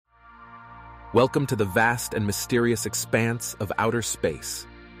Welcome to the vast and mysterious expanse of outer space.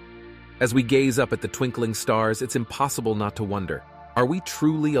 As we gaze up at the twinkling stars, it's impossible not to wonder, are we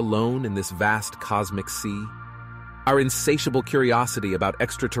truly alone in this vast cosmic sea? Our insatiable curiosity about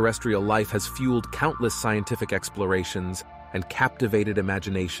extraterrestrial life has fueled countless scientific explorations and captivated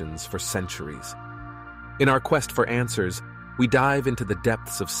imaginations for centuries. In our quest for answers, we dive into the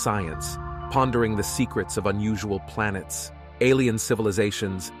depths of science, pondering the secrets of unusual planets, alien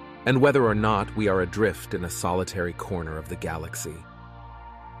civilizations, and whether or not we are adrift in a solitary corner of the galaxy.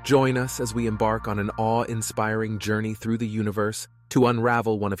 Join us as we embark on an awe-inspiring journey through the universe to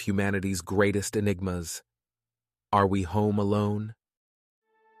unravel one of humanity's greatest enigmas. Are we home alone?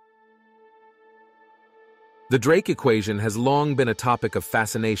 The Drake equation has long been a topic of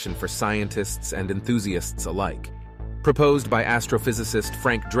fascination for scientists and enthusiasts alike. Proposed by astrophysicist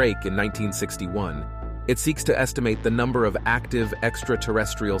Frank Drake in 1961, it seeks to estimate the number of active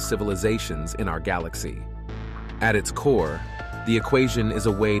extraterrestrial civilizations in our galaxy. At its core, the equation is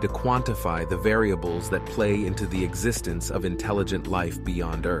a way to quantify the variables that play into the existence of intelligent life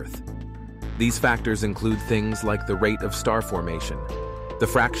beyond Earth. These factors include things like the rate of star formation, the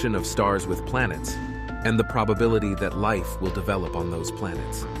fraction of stars with planets, and the probability that life will develop on those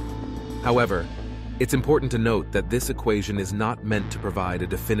planets. However, it's important to note that this equation is not meant to provide a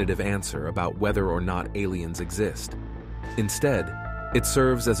definitive answer about whether or not aliens exist. Instead, it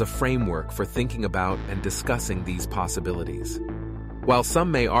serves as a framework for thinking about and discussing these possibilities. While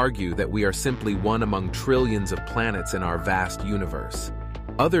some may argue that we are simply one among trillions of planets in our vast universe,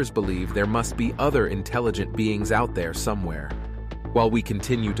 others believe there must be other intelligent beings out there somewhere. While we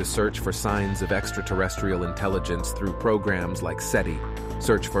continue to search for signs of extraterrestrial intelligence through programs like SETI,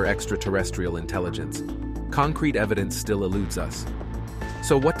 Search for Extraterrestrial Intelligence, concrete evidence still eludes us.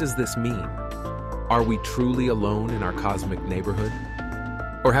 So what does this mean? Are we truly alone in our cosmic neighborhood?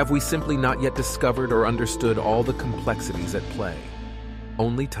 Or have we simply not yet discovered or understood all the complexities at play?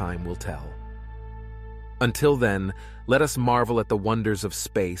 Only time will tell. Until then, let us marvel at the wonders of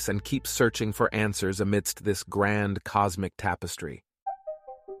space and keep searching for answers amidst this grand cosmic tapestry.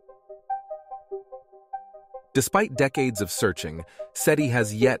 Despite decades of searching, SETI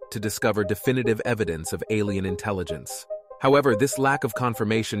has yet to discover definitive evidence of alien intelligence. However, this lack of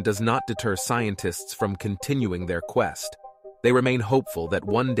confirmation does not deter scientists from continuing their quest. They remain hopeful that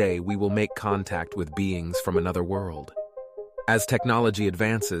one day we will make contact with beings from another world. As technology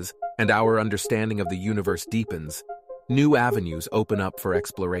advances and our understanding of the universe deepens, new avenues open up for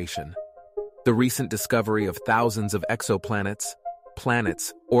exploration. The recent discovery of thousands of exoplanets,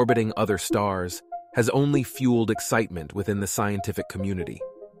 planets orbiting other stars, has only fueled excitement within the scientific community.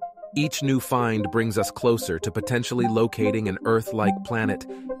 Each new find brings us closer to potentially locating an Earth-like planet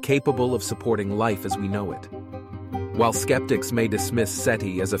capable of supporting life as we know it. While skeptics may dismiss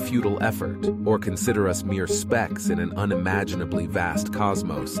SETI as a futile effort or consider us mere specks in an unimaginably vast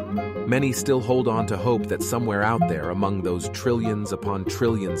cosmos, many still hold on to hope that somewhere out there among those trillions upon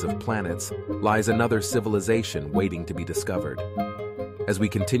trillions of planets lies another civilization waiting to be discovered. As we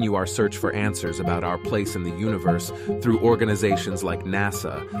continue our search for answers about our place in the universe through organizations like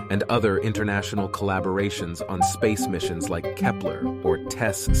NASA and other international collaborations on space missions like Kepler or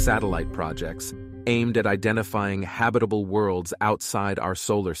TESS satellite projects, aimed at identifying habitable worlds outside our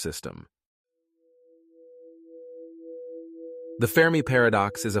solar system. The Fermi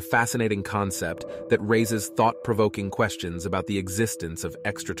Paradox is a fascinating concept that raises thought-provoking questions about the existence of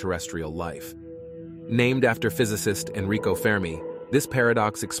extraterrestrial life. Named after physicist Enrico Fermi, this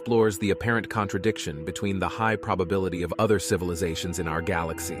paradox explores the apparent contradiction between the high probability of other civilizations in our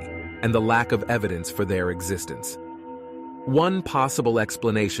galaxy and the lack of evidence for their existence. One possible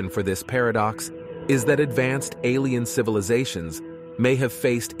explanation for this paradox is that advanced alien civilizations may have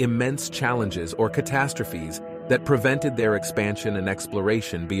faced immense challenges or catastrophes that prevented their expansion and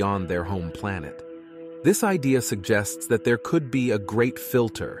exploration beyond their home planet. This idea suggests that there could be a great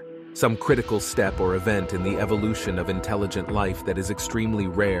filter, some critical step or event in the evolution of intelligent life that is extremely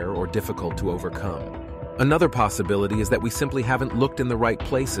rare or difficult to overcome. Another possibility is that we simply haven't looked in the right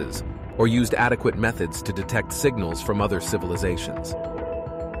places or used adequate methods to detect signals from other civilizations.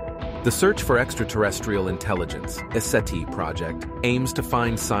 The Search for Extraterrestrial Intelligence, SETI project, aims to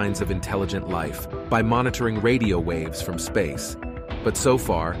find signs of intelligent life by monitoring radio waves from space, but so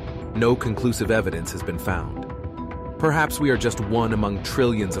far, no conclusive evidence has been found. Perhaps we are just one among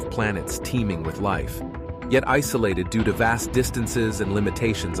trillions of planets teeming with life, yet isolated due to vast distances and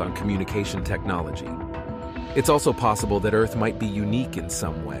limitations on communication technology. It's also possible that Earth might be unique in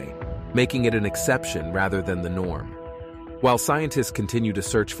some way, making it an exception rather than the norm. While scientists continue to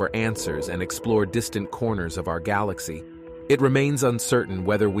search for answers and explore distant corners of our galaxy, It remains uncertain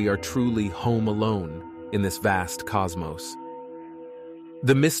whether we are truly home alone in this vast cosmos.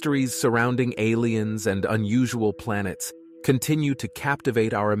 The mysteries surrounding aliens and unusual planets continue to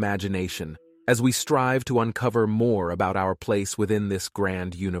captivate our imagination as we strive to uncover more about our place within this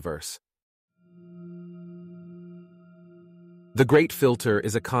grand universe. The Great Filter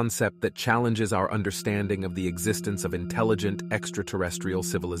is a concept that challenges our understanding of the existence of intelligent extraterrestrial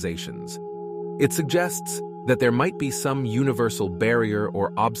civilizations. It suggests that there might be some universal barrier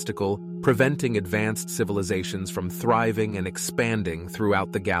or obstacle preventing advanced civilizations from thriving and expanding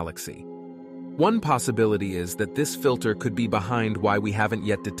throughout the galaxy. One possibility is that this filter could be behind why we haven't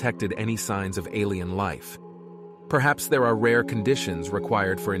yet detected any signs of alien life. Perhaps there are rare conditions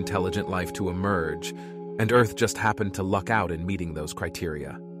required for intelligent life to emerge, and Earth just happened to luck out in meeting those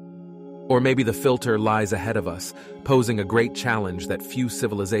criteria. Or maybe the filter lies ahead of us, posing a great challenge that few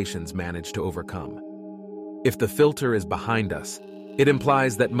civilizations manage to overcome. If the filter is behind us, it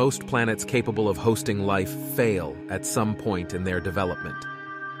implies that most planets capable of hosting life fail at some point in their development.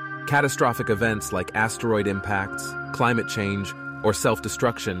 Catastrophic events like asteroid impacts, climate change, or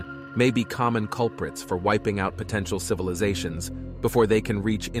self-destruction may be common culprits for wiping out potential civilizations before they can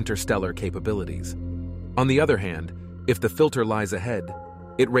reach interstellar capabilities. On the other hand, if the filter lies ahead,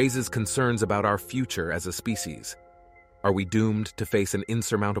 it raises concerns about our future as a species. Are we doomed to face an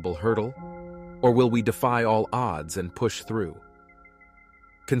insurmountable hurdle? Or will we defy all odds and push through?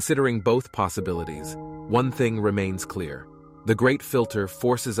 Considering both possibilities, one thing remains clear. The Great Filter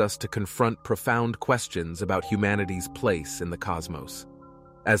forces us to confront profound questions about humanity's place in the cosmos.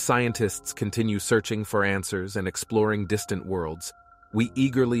 As scientists continue searching for answers and exploring distant worlds, we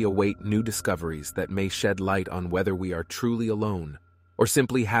eagerly await new discoveries that may shed light on whether we are truly alone or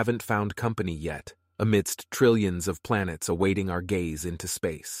simply haven't found company yet amidst trillions of planets awaiting our gaze into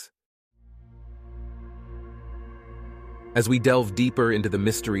space. As we delve deeper into the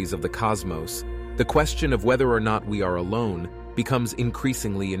mysteries of the cosmos, the question of whether or not we are alone becomes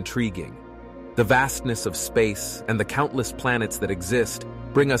increasingly intriguing. The vastness of space and the countless planets that exist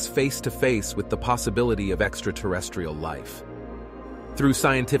bring us face to face with the possibility of extraterrestrial life. Through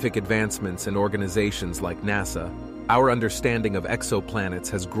scientific advancements and organizations like NASA, our understanding of exoplanets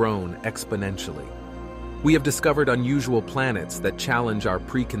has grown exponentially. We have discovered unusual planets that challenge our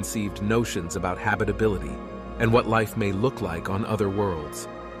preconceived notions about habitability and what life may look like on other worlds.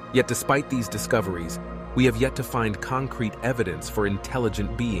 Yet despite these discoveries, we have yet to find concrete evidence for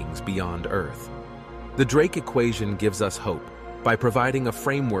intelligent beings beyond Earth. The Drake equation gives us hope by providing a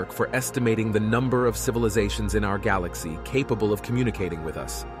framework for estimating the number of civilizations in our galaxy capable of communicating with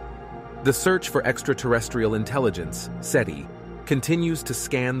us. The search for extraterrestrial intelligence, SETI, continues to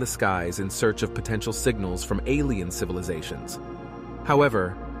scan the skies in search of potential signals from alien civilizations.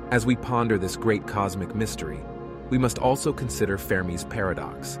 However, as we ponder this great cosmic mystery, we must also consider Fermi's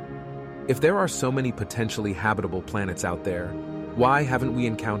Paradox. If there are so many potentially habitable planets out there, why haven't we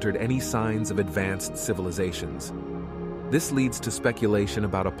encountered any signs of advanced civilizations? This leads to speculation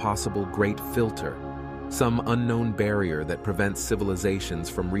about a possible great filter, some unknown barrier that prevents civilizations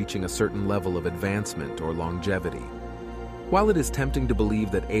from reaching a certain level of advancement or longevity. While it is tempting to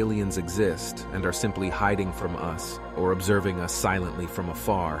believe that aliens exist and are simply hiding from us or observing us silently from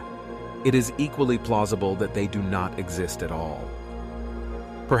afar, it is equally plausible that they do not exist at all.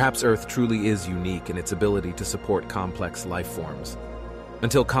 Perhaps Earth truly is unique in its ability to support complex life forms.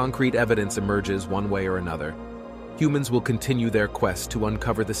 Until concrete evidence emerges one way or another, humans will continue their quest to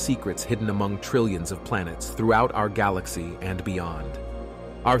uncover the secrets hidden among trillions of planets throughout our galaxy and beyond.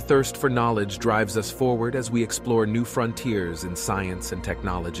 Our thirst for knowledge drives us forward as we explore new frontiers in science and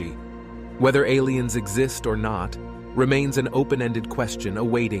technology. Whether aliens exist or not remains an open-ended question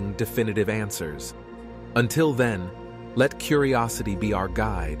awaiting definitive answers. Until then, let curiosity be our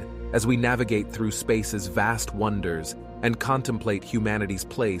guide as we navigate through space's vast wonders and contemplate humanity's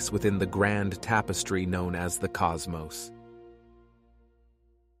place within the grand tapestry known as the cosmos.